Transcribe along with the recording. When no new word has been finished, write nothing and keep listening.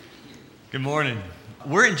Good morning.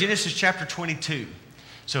 We're in Genesis chapter 22.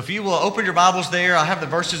 So if you will open your Bibles there, I have the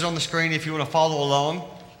verses on the screen if you want to follow along.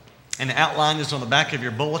 And the outline is on the back of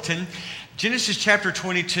your bulletin. Genesis chapter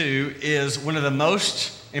 22 is one of the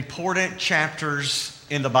most important chapters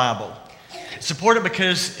in the Bible. It's important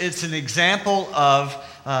because it's an example of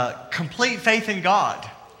complete faith in God.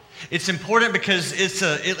 It's important because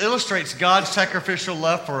it illustrates God's sacrificial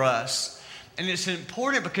love for us. And it's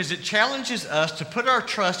important because it challenges us to put our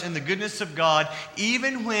trust in the goodness of God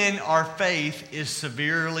even when our faith is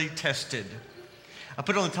severely tested. I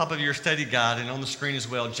put on the top of your study guide and on the screen as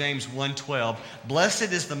well, James 1:12.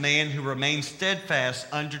 Blessed is the man who remains steadfast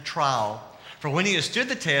under trial. For when he has stood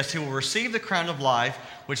the test, he will receive the crown of life,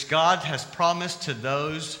 which God has promised to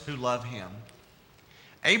those who love him.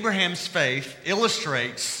 Abraham's faith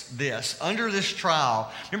illustrates this. Under this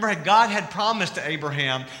trial, remember God had promised to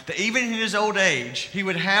Abraham that even in his old age, he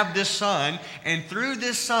would have this son, and through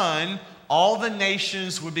this son, all the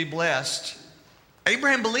nations would be blessed.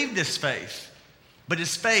 Abraham believed this faith, but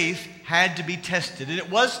his faith had to be tested, and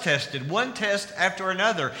it was tested, one test after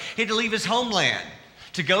another. He had to leave his homeland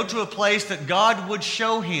to go to a place that God would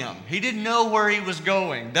show him. He didn't know where he was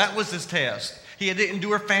going. That was his test. He had to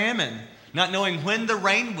endure famine, not knowing when the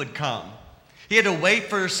rain would come. He had to wait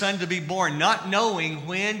for his son to be born, not knowing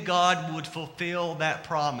when God would fulfill that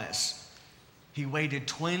promise. He waited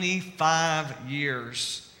 25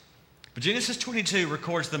 years. But Genesis 22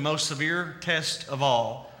 records the most severe test of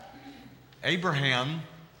all. Abraham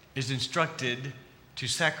is instructed to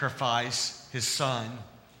sacrifice his son.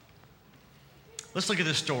 Let's look at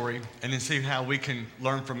this story and then see how we can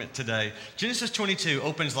learn from it today. Genesis 22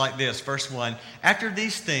 opens like this, verse 1. After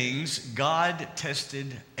these things, God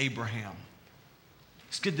tested Abraham.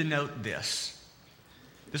 It's good to note this.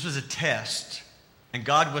 This was a test, and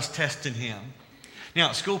God was testing him. Now,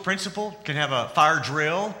 a school principal can have a fire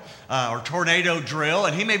drill or tornado drill,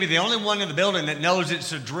 and he may be the only one in the building that knows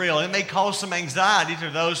it's a drill. It may cause some anxiety to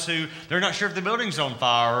those who they're not sure if the building's on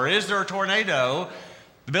fire or is there a tornado.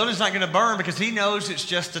 The building's not going to burn because he knows it's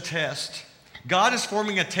just a test. God is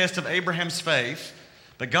forming a test of Abraham's faith,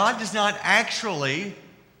 but God does not actually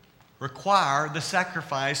require the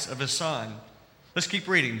sacrifice of his son. Let's keep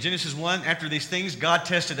reading. Genesis 1, after these things, God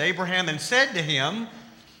tested Abraham and said to him,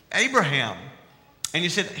 Abraham. And he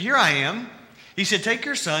said, here I am. He said, take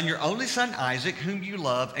your son, your only son Isaac, whom you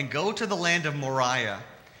love, and go to the land of Moriah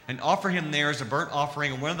and offer him there as a burnt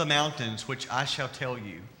offering on one of the mountains, which I shall tell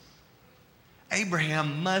you.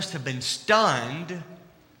 Abraham must have been stunned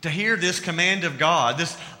to hear this command of God,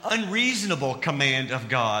 this unreasonable command of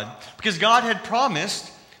God, because God had promised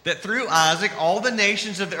that through Isaac all the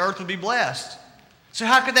nations of the earth would be blessed. So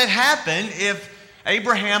how could that happen if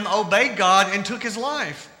Abraham obeyed God and took his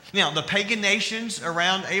life? Now, the pagan nations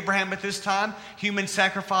around Abraham at this time, human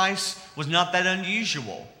sacrifice was not that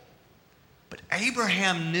unusual. But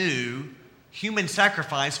Abraham knew human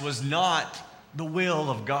sacrifice was not the will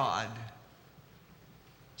of God.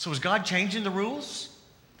 So was God changing the rules?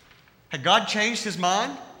 Had God changed his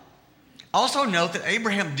mind? Also note that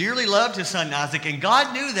Abraham dearly loved his son Isaac, and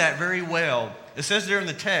God knew that very well. It says there in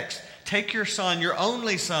the text, take your son, your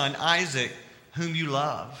only son, Isaac, whom you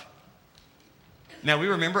love. Now we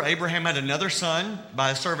remember Abraham had another son by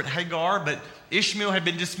his servant Hagar, but Ishmael had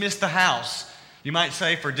been dismissed the house, you might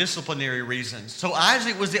say for disciplinary reasons. So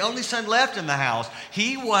Isaac was the only son left in the house.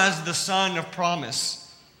 He was the son of promise.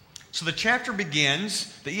 So the chapter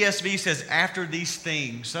begins, the ESV says, after these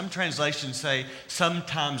things. Some translations say,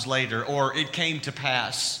 sometimes later, or it came to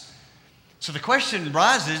pass. So the question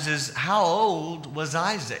rises is, how old was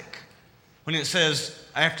Isaac when it says,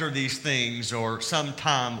 after these things, or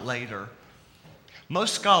sometime later?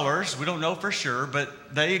 Most scholars, we don't know for sure,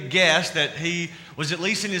 but they guess that he was at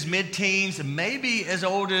least in his mid-teens, and maybe as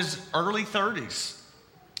old as early 30s.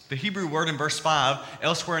 The Hebrew word in verse 5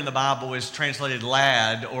 elsewhere in the Bible is translated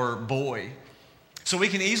lad or boy. So we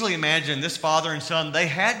can easily imagine this father and son, they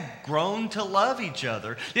had grown to love each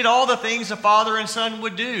other. Did all the things a father and son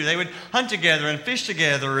would do. They would hunt together and fish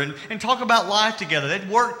together and talk about life together. They'd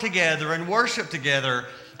work together and worship together.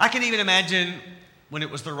 I can even imagine when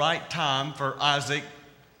it was the right time for Isaac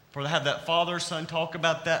to have that father-son talk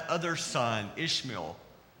about that other son, Ishmael.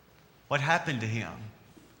 What happened to him?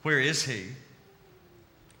 Where is he?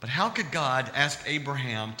 But how could God ask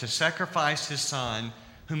Abraham to sacrifice his son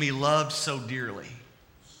whom he loved so dearly?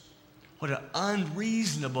 What an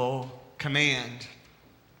unreasonable command.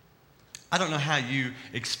 I don't know how you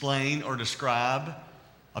explain or describe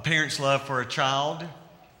a parent's love for a child.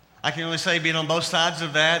 I can only say, being on both sides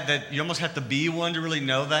of that you almost have to be one to really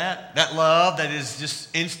know that. That love that is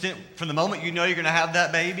just instant from the moment you know you're going to have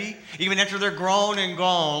that baby. Even after they're grown and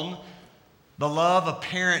gone, The love a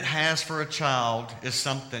parent has for a child is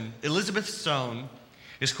something. Elizabeth Stone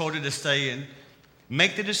is quoted as saying,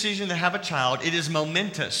 "Make the decision to have a child. It is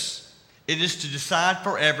momentous. It is to decide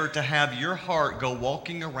forever to have your heart go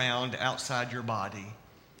walking around outside your body."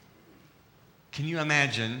 Can you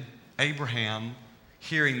imagine Abraham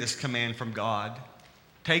hearing this command from God?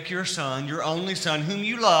 Take your son, your only son, whom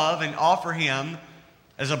you love, and offer him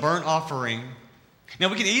as a burnt offering. Now,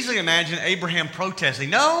 we can easily imagine Abraham protesting.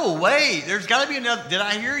 No, wait, there's got to be another. Did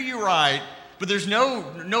I hear you right? But there's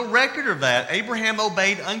no record of that. Abraham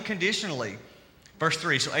obeyed unconditionally. Verse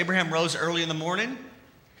 3, so Abraham rose early in the morning,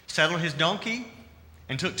 saddled his donkey,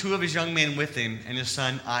 and took 2 of his young men with him and his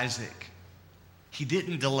son Isaac. He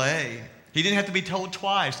didn't delay. He didn't have to be told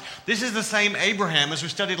twice. This is the same Abraham, as we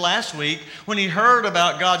studied last week, when he heard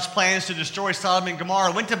about God's plans to destroy Sodom and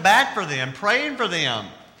Gomorrah, went to bat for them, praying for them,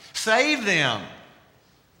 saved them.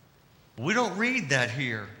 We don't read that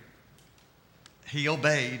here. He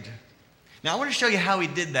obeyed. Now, I want to show you how he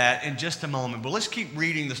did that in just a moment, but let's keep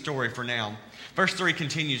reading the story for now. Verse 3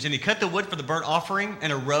 continues, and he cut the wood for the burnt offering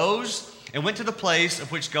and arose and went to the place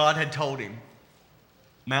of which God had told him,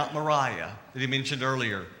 Mount Moriah, that he mentioned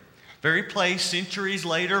earlier. Very place centuries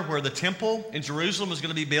later where the temple in Jerusalem was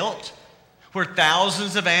going to be built, where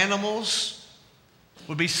thousands of animals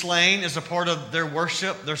would be slain as a part of their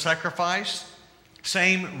worship, their sacrifice.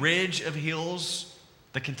 Same ridge of hills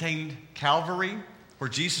that contained Calvary,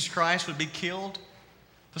 where Jesus Christ would be killed.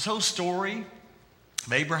 This whole story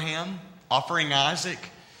of Abraham offering Isaac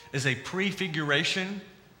is a prefiguration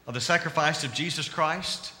of the sacrifice of Jesus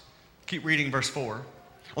Christ. Keep reading verse 4.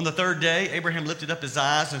 On the 3rd day, Abraham lifted up his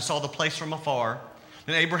eyes and saw the place from afar.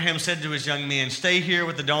 Then Abraham said to his young men, "Stay here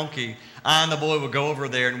with the donkey. I and the boy will go over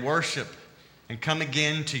there and worship and come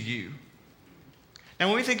again to you." Now,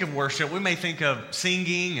 when we think of worship, we may think of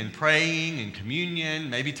singing and praying and communion,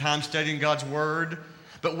 maybe time studying God's word.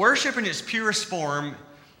 But worship in its purest form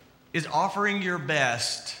is offering your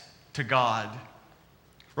best to God.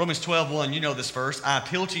 Romans 12:1, you know this verse. I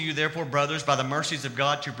appeal to you, therefore, brothers, by the mercies of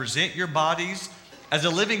God, to present your bodies as a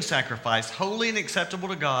living sacrifice, holy and acceptable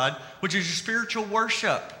to God, which is your spiritual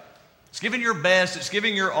worship. It's giving your best. It's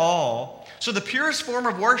giving your all. So the purest form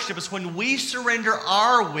of worship is when we surrender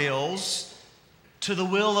our wills to the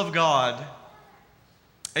will of God.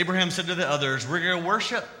 Abraham said to the others, we're going to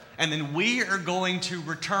worship, and then we are going to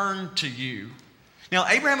return to you. Now,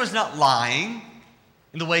 Abraham was not lying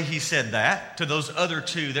in the way he said that to those other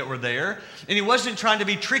 2 that were there. And he wasn't trying to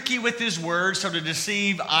be tricky with his words so to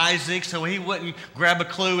deceive Isaac so he wouldn't grab a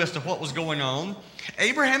clue as to what was going on.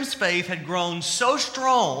 Abraham's faith had grown so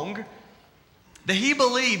strong that he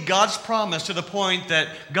believed God's promise to the point that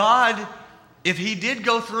God, if he did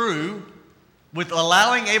go through with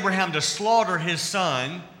allowing Abraham to slaughter his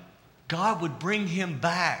son, God would bring him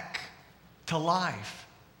back to life.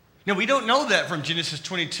 Now, we don't know that from Genesis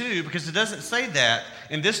 22 because it doesn't say that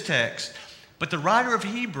in this text. But the writer of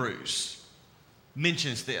Hebrews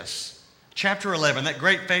mentions this. Chapter 11, that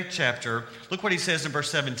great faith chapter, look what he says in verse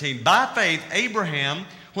 17. By faith, Abraham,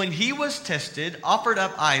 when he was tested, offered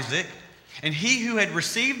up Isaac, and he who had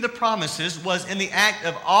received the promises was in the act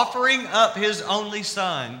of offering up his only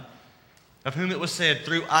son, of whom it was said,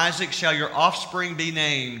 through Isaac shall your offspring be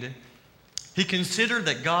named. He considered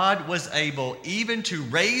that God was able even to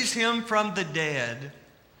raise him from the dead,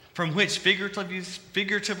 from which,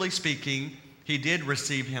 figuratively speaking, he did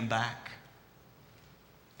receive him back.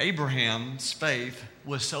 Abraham's faith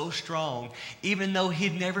was so strong, even though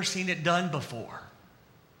he'd never seen it done before.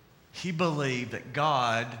 He believed that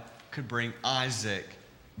God could bring Isaac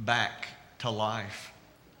back to life.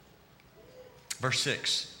 Verse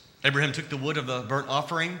 6. Abraham took the wood of the burnt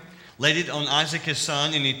offering, laid it on Isaac his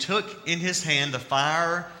son, and he took in his hand the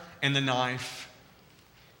fire and the knife.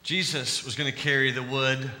 Jesus was going to carry the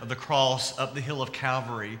wood of the cross up the hill of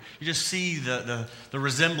Calvary. You just see the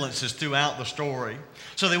resemblances throughout the story.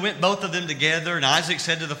 So they went, both of them together, and Isaac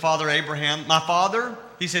said to the father Abraham, "My father,"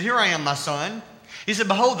 he said, "Here I am, my son." He said,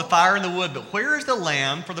 "Behold the fire and the wood, but where is the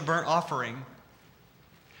lamb for the burnt offering?"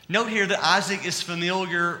 Note here that Isaac is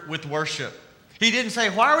familiar with worship. He didn't say,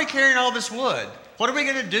 "Why are we carrying all this wood? What are we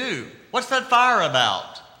going to do? What's that fire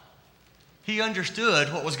about?" He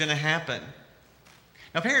understood what was going to happen.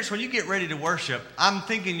 Now, parents, when you get ready to worship, I'm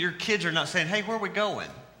thinking your kids are not saying, "Hey, where are we going?"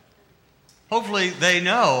 Hopefully they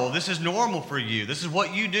know this is normal for you. This is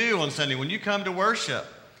what you do on Sunday when you come to worship.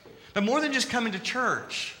 But more than just coming to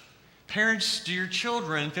church, parents, do your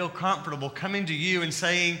children feel comfortable coming to you and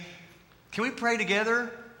saying, "Can we pray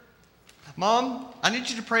together? Mom, I need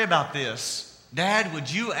you to pray about this. Dad, would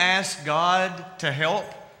you ask God to help?"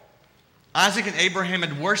 Isaac and Abraham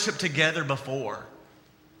had worshiped together before.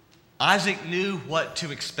 Isaac knew what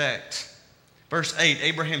to expect. Verse 8,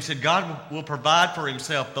 Abraham said, God will provide for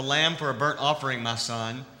himself the lamb for a burnt offering, my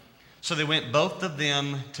son. So they went both of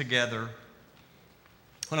them together.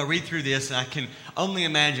 When I read through this, and I can only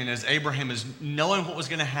imagine as Abraham is knowing what was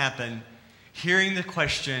going to happen, hearing the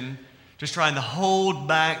question, just trying to hold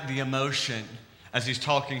back the emotion as he's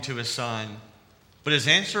talking to his son. But his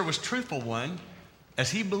answer was a truthful one, as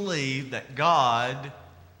he believed that God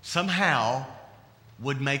somehow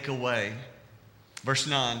would make a way. Verse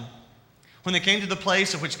 9, when they came to the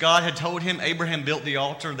place of which God had told him, Abraham built the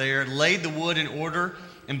altar there, laid the wood in order,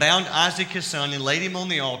 and bound Isaac his son, and laid him on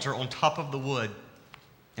the altar on top of the wood.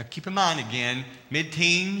 Now keep in mind again,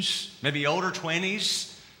 mid-teens, maybe older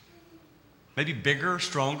 20s, maybe bigger,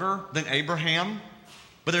 stronger than Abraham.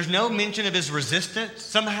 But there's no mention of his resistance.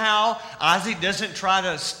 Somehow Isaac doesn't try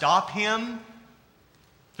to stop him.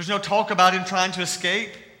 There's no talk about him trying to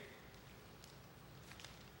escape.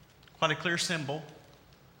 Quite a clear symbol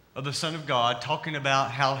of the Son of God, talking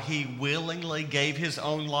about how he willingly gave his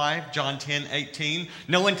own life. John 10:18.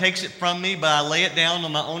 No one takes it from me, but I lay it down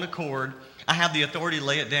on my own accord. I have the authority to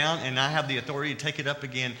lay it down, and I have the authority to take it up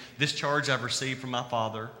again. This charge I've received from my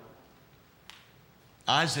father.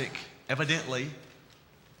 Isaac evidently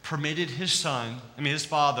permitted his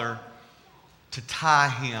father, to tie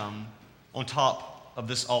him on top of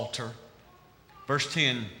this altar. Verse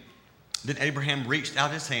 10, then Abraham reached out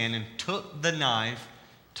his hand and took the knife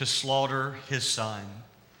to slaughter his son.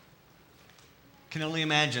 Can only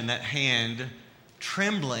imagine that hand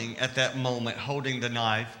trembling at that moment, holding the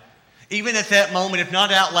knife. Even at that moment, if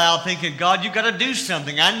not out loud, thinking, God, you've got to do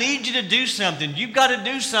something. I need you to do something. You've got to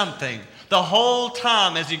do something. The whole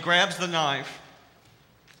time as he grabs the knife.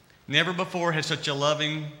 Never before has such a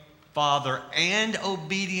loving father and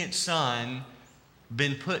obedient son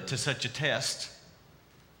been put to such a test.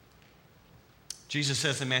 Jesus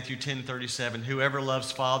says in Matthew 10:37, whoever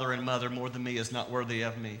loves father and mother more than me is not worthy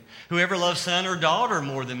of me. Whoever loves son or daughter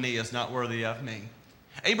more than me is not worthy of me.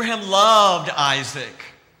 Abraham loved Isaac,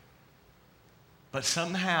 but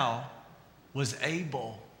somehow was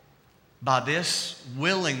able, by this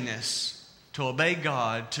willingness to obey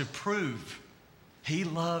God, to prove he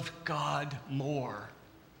loved God more.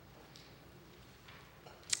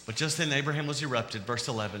 But just then Abraham was erupted. Verse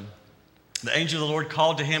 11. The angel of the Lord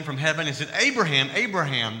called to him from heaven and said, Abraham,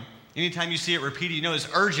 Abraham. Anytime you see it repeated, you know it's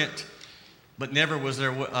urgent. But never was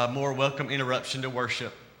there a more welcome interruption to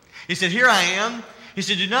worship. He said, here I am. He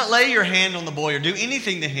said, do not lay your hand on the boy or do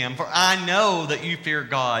anything to him, for I know that you fear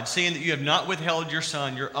God, seeing that you have not withheld your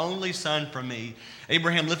son, your only son, from me.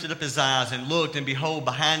 Abraham lifted up his eyes and looked, and behold,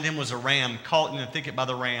 behind him was a ram caught in the thicket by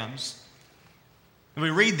the rams. And we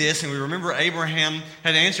read this, and we remember Abraham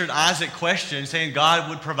had answered Isaac's question, saying God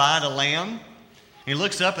would provide a lamb. He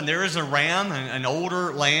looks up, and there is a ram, an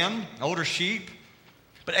older lamb, older sheep.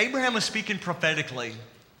 But Abraham was speaking prophetically,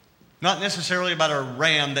 not necessarily about a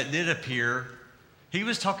ram that did appear. He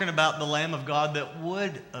was talking about the Lamb of God that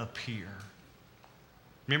would appear.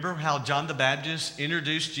 Remember how John the Baptist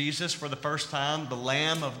introduced Jesus for the first time, the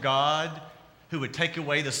Lamb of God who would take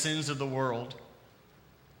away the sins of the world.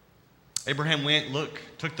 Abraham went,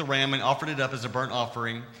 took the ram and offered it up as a burnt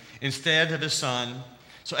offering instead of his son.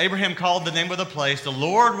 So Abraham called the name of the place, the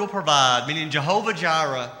Lord will provide, meaning Jehovah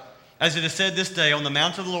Jireh. As it is said this day, on the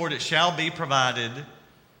mount of the Lord it shall be provided.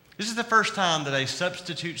 This is the first time that a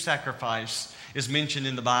substitute sacrifice is mentioned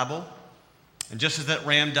in the Bible. And just as that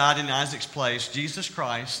ram died in Isaac's place, Jesus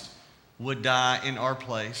Christ would die in our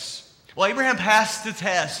place. Well, Abraham passed the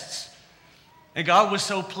tests, and God was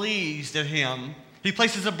so pleased at him. He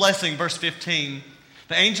places a blessing, verse 15.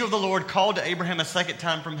 The angel of the Lord called to Abraham a second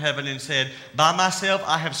time from heaven and said, by myself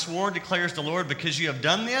I have sworn, declares the Lord, because you have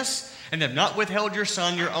done this and have not withheld your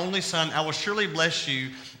son, your only son, I will surely bless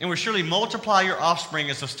you and will surely multiply your offspring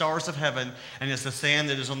as the stars of heaven and as the sand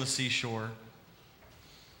that is on the seashore.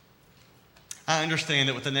 I understand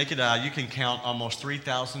that with the naked eye, you can count almost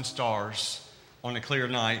 3,000 stars on a clear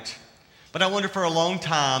night. But I wonder for a long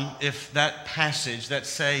time if that passage, that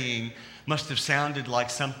saying, must have sounded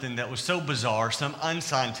like something that was so bizarre, some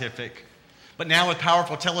unscientific. But now with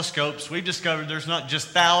powerful telescopes, we've discovered there's not just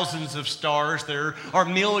thousands of stars, there are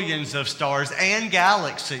millions of stars and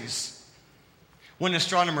galaxies. One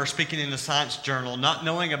astronomer speaking in the Science Journal, not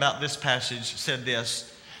knowing about this passage, said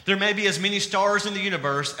this: there may be as many stars in the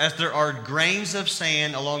universe as there are grains of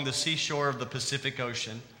sand along the seashore of the Pacific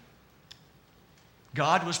Ocean.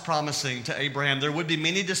 God was promising to Abraham there would be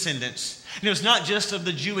many descendants. And it was not just of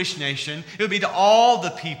the Jewish nation. It would be to all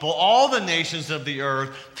the people, all the nations of the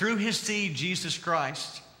earth, through his seed, Jesus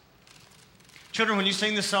Christ. Children, when you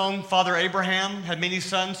sing the song, Father Abraham had many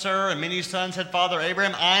sons, sir, and many sons had Father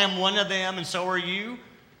Abraham, I am one of them, and so are you.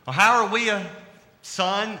 Well, how are we a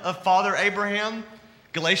son of Father Abraham?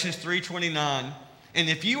 Galatians 3:29. And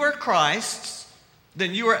if you are Christ's,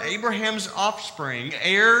 then you are Abraham's offspring,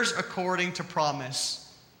 heirs according to promise.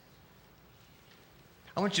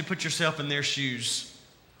 I want you to put yourself in their shoes.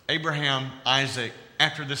 Abraham, Isaac,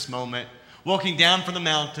 after this moment, walking down from the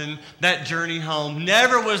mountain, that journey home.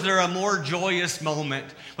 Never was there a more joyous moment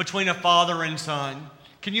between a father and son.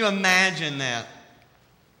 Can you imagine that?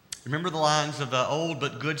 Remember the lines of the old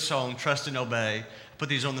but good song, Trust and Obey. Put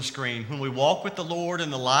these on the screen. When we walk with the Lord in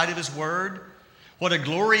the light of His word, what a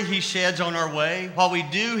glory He sheds on our way. While we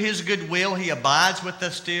do His good will, He abides with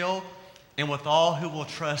us still, and with all who will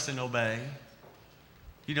trust and obey.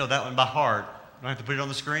 You know that one by heart. I don't have to put it on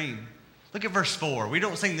the screen. Look at verse 4. We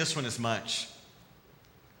don't sing this one as much.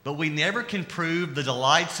 But we never can prove the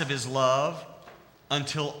delights of His love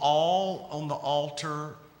until all on the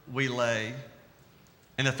altar we lay.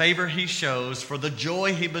 And the favor He shows for the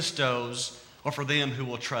joy He bestows or for them who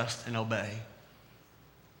will trust and obey.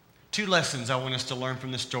 Two lessons I want us to learn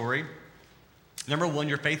from this story. Number one,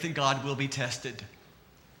 your faith in God will be tested.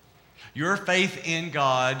 Your faith in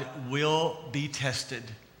God will be tested.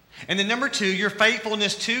 And then number two, your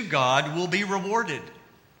faithfulness to God will be rewarded.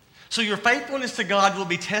 So your faithfulness to God will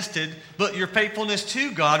be tested, but your faithfulness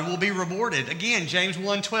to God will be rewarded. Again, James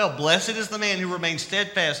 1:12, blessed is the man who remains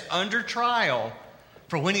steadfast under trial,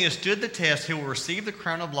 for when he has stood the test, he will receive the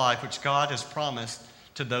crown of life which God has promised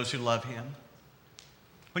to those who love Him.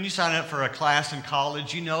 When you sign up for a class in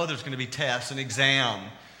college, you know there's going to be tests, an exam.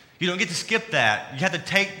 You don't get to skip that. You have to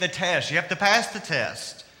take the test. You have to pass the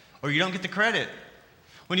test, or you don't get the credit.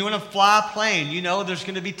 When you want to fly a plane, you know there's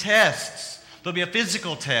going to be tests. There'll be a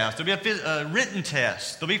physical test. There'll be a written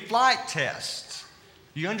test. There'll be flight tests.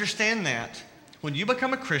 You understand that? When you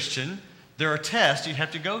become a Christian, there are tests you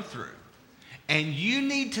have to go through. And you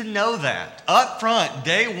need to know that up front,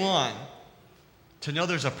 day one, to know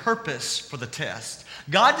there's a purpose for the test.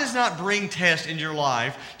 God does not bring tests in your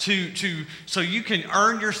life so you can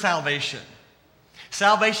earn your salvation.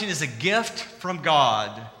 Salvation is a gift from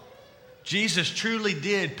God. Jesus truly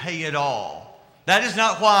did pay it all. That is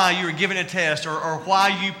not why you were given a test or why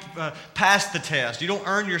you passed the test. You don't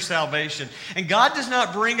earn your salvation. And God does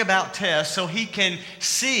not bring about tests so He can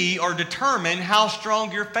see or determine how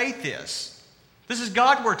strong your faith is. This is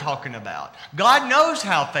God we're talking about. God knows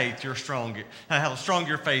how strong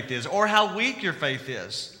your faith is or how weak your faith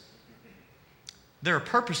is. There are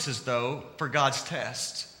purposes, though, for God's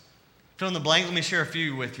tests. Fill in the blank, let me share a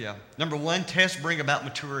few with you. Number one, tests bring about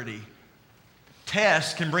maturity.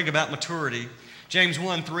 Tests can bring about maturity. James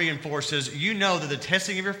 1:3-4 says, you know that the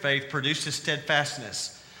testing of your faith produces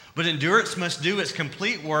steadfastness, but endurance must do its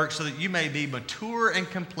complete work so that you may be mature and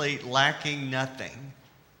complete, lacking nothing.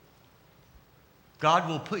 God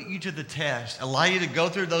will put you to the test, allow you to go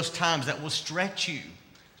through those times that will stretch you,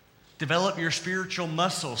 develop your spiritual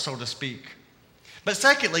muscle, so to speak. But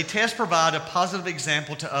secondly, tests provide a positive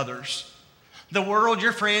example to others. The world,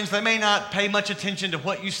 your friends, they may not pay much attention to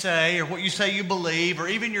what you say or what you say you believe or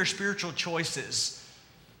even your spiritual choices.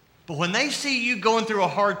 But when they see you going through a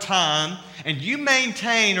hard time and you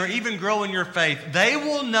maintain or even grow in your faith, they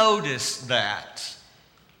will notice that.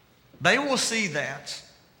 They will see that.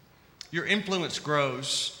 Your influence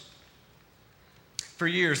grows. For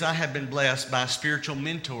years, I have been blessed by spiritual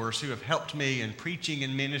mentors who have helped me in preaching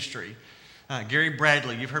and ministry. Gary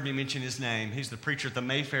Bradley, you've heard me mention his name. He's the preacher at the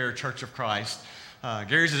Mayfair Church of Christ.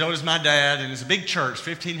 Gary's as old as my dad, and it's a big church,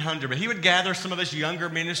 1,500. But he would gather some of us younger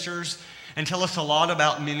ministers and tell us a lot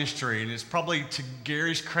about ministry. And it's probably to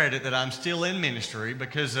Gary's credit that I'm still in ministry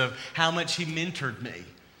because of how much he mentored me.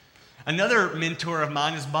 Another mentor of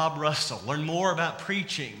mine is Bob Russell. Learned more about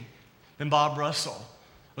preaching than Bob Russell.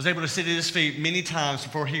 Was able to sit at his feet many times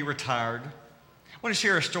before he retired. I want to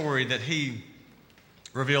share a story that he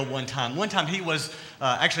revealed one time. One time he was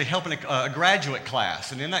actually helping a graduate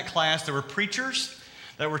class. And in that class there were preachers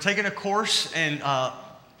that were taking a course. And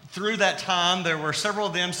through that time there were several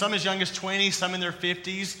of them, some as young as 20, some in their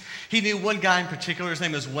 50s. He knew one guy in particular. His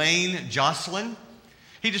name was Wayne Jocelyn.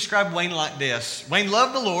 He described Wayne like this. Wayne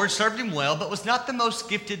loved the Lord, served Him well, but was not the most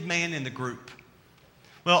gifted man in the group.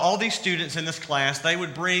 Well, all these students in this class, they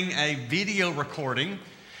would bring a video recording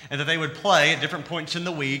and that they would play at different points in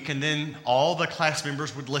the week, and then all the class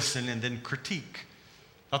members would listen and then critique.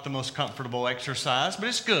 Not the most comfortable exercise, but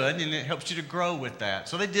it's good, and it helps you to grow with that.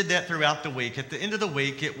 So they did that throughout the week. At the end of the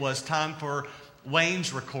week, it was time for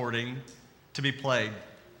Wayne's recording to be played.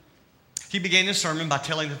 He began his sermon by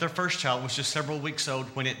telling that their first child was just several weeks old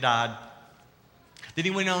when it died. Then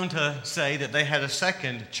he went on to say that they had a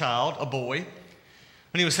second child, a boy.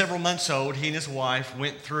 When he was several months old, he and his wife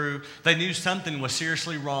they knew something was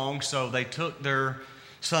seriously wrong, so they took their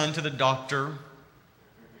son to the doctor,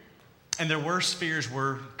 and their worst fears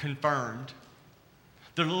were confirmed.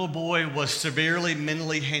 Their little boy was severely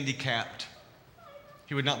mentally handicapped.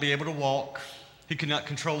 He would not be able to walk. He could not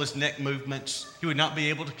control his neck movements. He would not be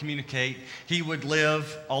able to communicate. He would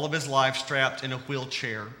live all of his life strapped in a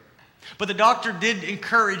wheelchair. But the doctor did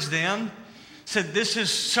encourage them, said this is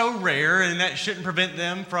so rare and that shouldn't prevent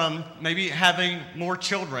them from maybe having more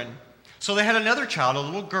children. So they had another child, a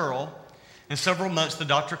little girl. In several months, the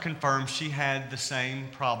doctor confirmed she had the same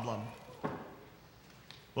problem.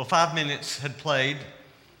 Well, 5 minutes had played,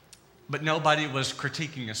 but nobody was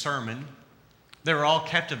critiquing a sermon. They were all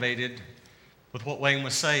captivated with what Wayne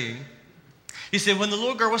was saying. He said, when the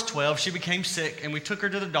little girl was 12, she became sick, and we took her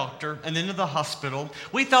to the doctor and then to the hospital.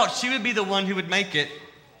 We thought she would be the one who would make it.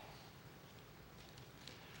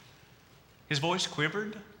 His voice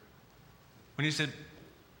quivered when he said,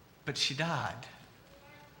 but she died.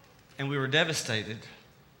 And we were devastated.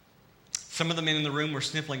 Some of the men in the room were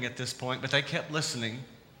sniffling at this point, but they kept listening.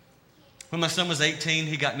 When my son was 18,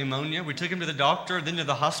 he got pneumonia. We took him to the doctor, then to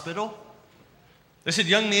the hospital. They said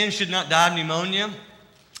young men should not die of pneumonia,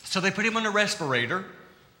 so they put him on a respirator.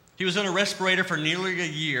 He was on a respirator for nearly a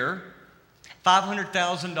year,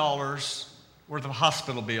 $500,000 worth of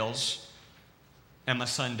hospital bills, and my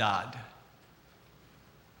son died.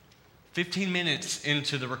 15 minutes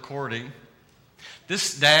into the recording,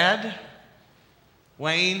 this dad,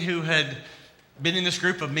 Wayne, who had been in this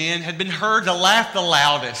group of men, had been heard to laugh the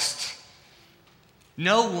loudest.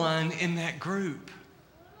 No one in that group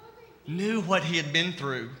knew what he had been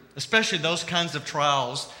through, especially those kinds of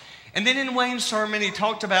trials. And then in Wayne's sermon, he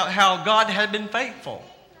talked about how God had been faithful.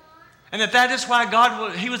 And that is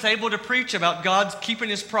why he was able to preach about God's keeping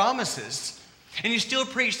his promises. And he still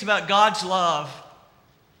preached about God's love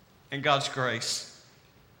and God's grace.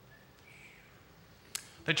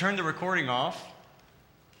 They turned the recording off.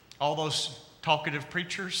 All those talkative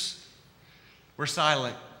preachers were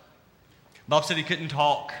silent. Bob said he couldn't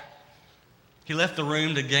talk. He left the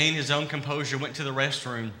room to gain his own composure, went to the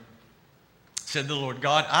restroom. Said to the Lord,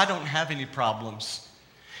 God, I don't have any problems.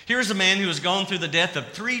 Here's a man who has gone through the death of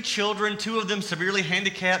 3 children, 2 of them severely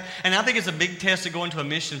handicapped, and I think it's a big test to go into a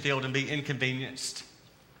mission field and be inconvenienced.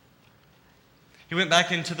 He went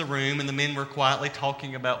back into the room, and the men were quietly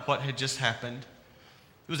talking about what had just happened.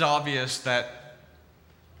 It was obvious that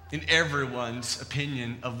in everyone's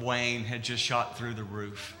opinion of Wayne had just shot through the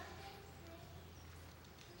roof.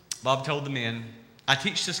 Bob told the men, I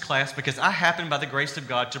teach this class because I happen by the grace of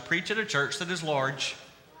God to preach at a church that is large.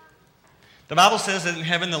 The Bible says that in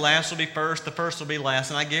heaven the last will be first, the first will be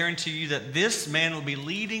last, and I guarantee you that this man will be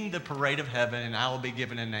leading the parade of heaven and I will be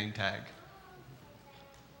given a name tag.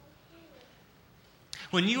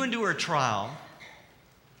 When you endure a trial,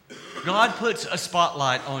 God puts a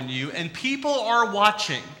spotlight on you and people are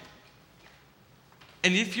watching.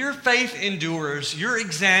 And if your faith endures, your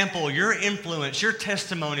example, your influence, your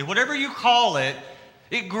testimony, whatever you call it,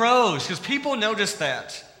 it grows because people notice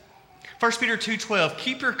that. 1 Peter 2:12,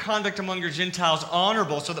 keep your conduct among your Gentiles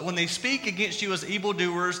honorable so that when they speak against you as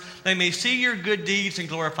evildoers, they may see your good deeds and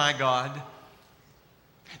glorify God.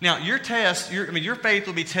 Now, your faith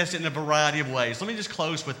will be tested in a variety of ways. Let me just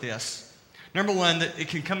close with this. Number one, that it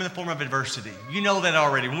can come in the form of adversity. You know that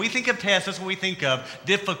already. When we think of tests, that's what we think of,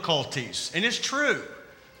 difficulties. And it's true.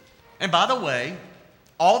 And by the way,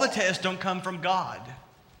 all the tests don't come from God.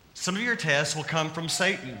 Some of your tests will come from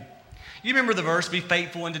Satan. You remember the verse, be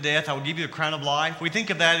faithful unto death, I will give you the crown of life. We think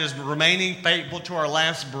of that as remaining faithful to our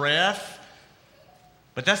last breath.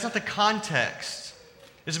 But that's not the context.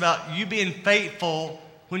 It's about you being faithful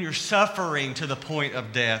when you're suffering to the point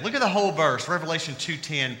of death. Look at the whole verse, Revelation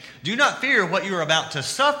 2:10. Do not fear what you are about to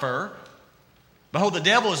suffer. Behold, the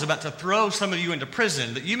devil is about to throw some of you into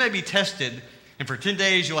prison, that you may be tested, and for 10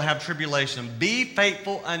 days you will have tribulation. Be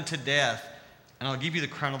faithful unto death, and I'll give you the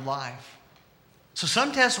crown of life. So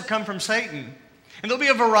some tests will come from Satan, and there'll be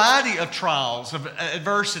a variety of trials, of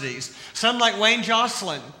adversities. Some like Wayne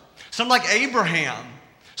Jocelyn, some like Abraham,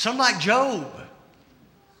 some like Job.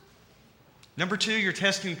 Number 2, your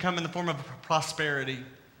test can come in the form of prosperity.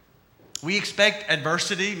 We expect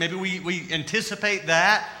adversity. Maybe we anticipate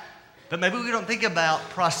that. But maybe we don't think about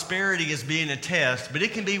prosperity as being a test. But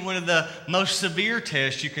it can be one of the most severe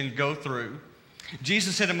tests you can go through.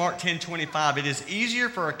 Jesus said in Mark 10:25, it is easier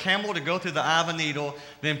for a camel to go through the eye of a needle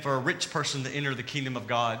than for a rich person to enter the kingdom of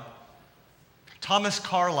God. Thomas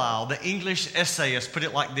Carlyle, the English essayist, put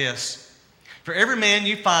it like this. For every man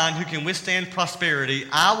you find who can withstand prosperity,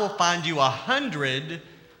 I will find you 100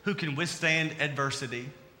 who can withstand adversity.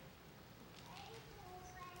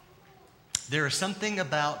 There is something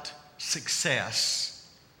about success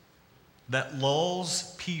that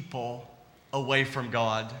lulls people away from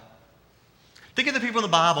God. Think of the people in the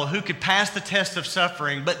Bible who could pass the test of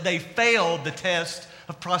suffering, but they failed the test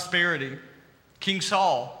of prosperity. King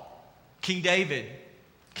Saul, King David,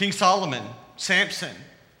 King Solomon, Samson.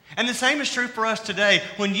 And the same is true for us today.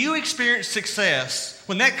 When you experience success,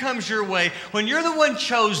 when that comes your way, when you're the one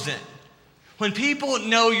chosen, when people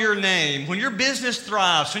know your name, when your business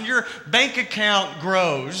thrives, when your bank account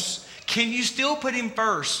grows, can you still put Him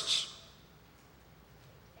first?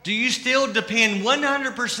 Do you still depend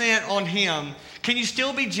 100% on Him? Can you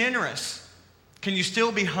still be generous? Can you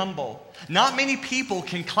still be humble? Not many people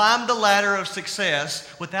can climb the ladder of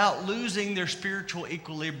success without losing their spiritual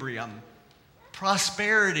equilibrium.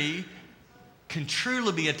 Prosperity can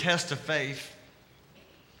truly be a test of faith.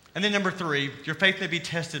 And then number 3, your faith may be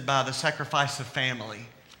tested by the sacrifice of family.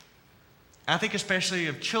 I think especially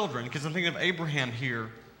of children, because I'm thinking of Abraham here.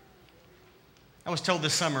 I was told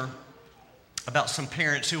this summer about some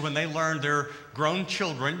parents who, when they learned their grown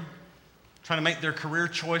children trying to make their career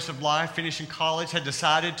choice of life, finishing college, had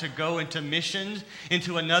decided to go into missions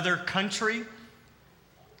into another country,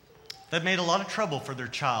 that made a lot of trouble for their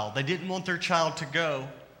child. They didn't want their child to go.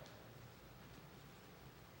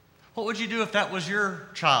 What would you do if that was your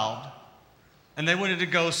child and they wanted to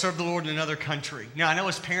go serve the Lord in another country? Now, I know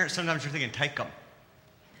as parents, sometimes you're thinking, take them.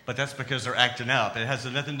 But that's because they're acting up. It has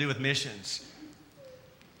nothing to do with missions.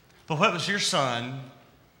 But what was your son,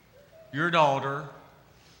 your daughter,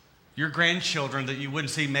 your grandchildren that you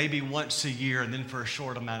wouldn't see maybe once a year and then for a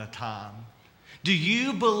short amount of time? Do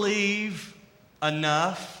you believe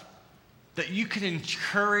enough that you can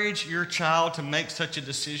encourage your child to make such a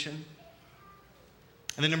decision?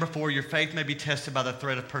 And then number 4, your faith may be tested by the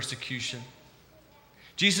threat of persecution.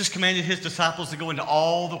 Jesus commanded His disciples to go into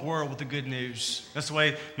all the world with the good news. That's the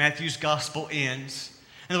way Matthew's gospel ends.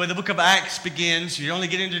 And the way the book of Acts begins, you only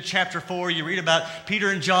get into chapter 4, you read about Peter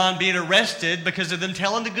and John being arrested because of them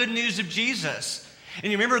telling the good news of Jesus.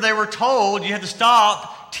 And you remember they were told you had to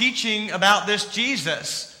stop teaching about this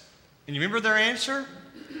Jesus. And you remember their answer?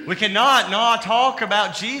 We cannot not talk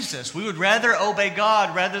about Jesus. We would rather obey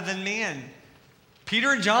God rather than men.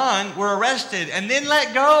 Peter and John were arrested and then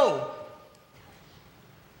let go.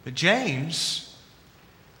 But James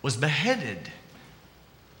was beheaded.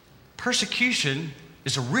 Persecution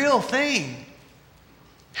is a real thing.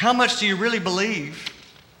 How much do you really believe?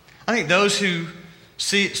 I think those who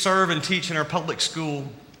serve and teach in our public school,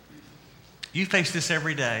 you face this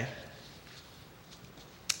every day.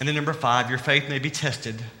 And then number 5, your faith may be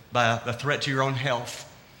tested by the threat to your own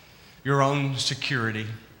health, your own security.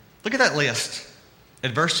 Look at that list.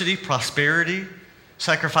 Adversity, prosperity,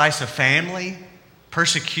 sacrifice of family,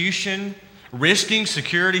 persecution, risking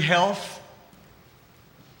security, health.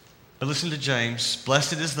 But listen to James.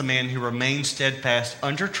 Blessed is the man who remains steadfast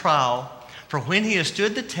under trial, for when he has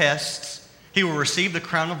stood the tests, he will receive the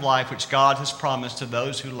crown of life which God has promised to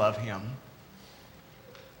those who love Him.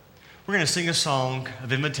 We're going to sing a song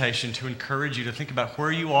of invitation to encourage you to think about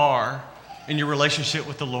where you are in your relationship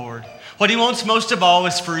with the Lord. What He wants most of all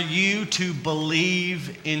is for you to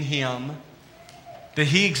believe in Him, that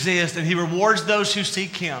He exists and He rewards those who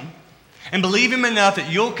seek Him. And believe Him enough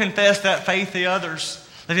that you'll confess that faith to others,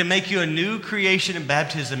 that He'll make you a new creation in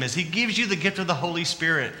baptism as He gives you the gift of the Holy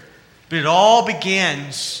Spirit. But it all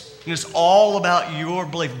begins, and it's all about your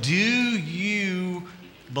belief. Do you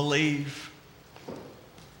believe?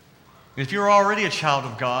 And if you're already a child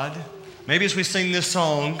of God, maybe as we sing this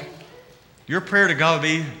song, your prayer to God would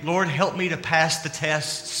be, Lord, help me to pass the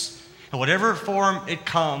tests. In whatever form it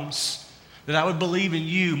comes, that I would believe in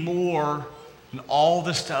You more than all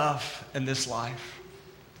the stuff in this life.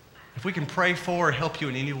 If we can pray for or help you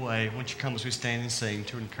in any way, won't you come as we stand and sing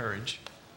to encourage?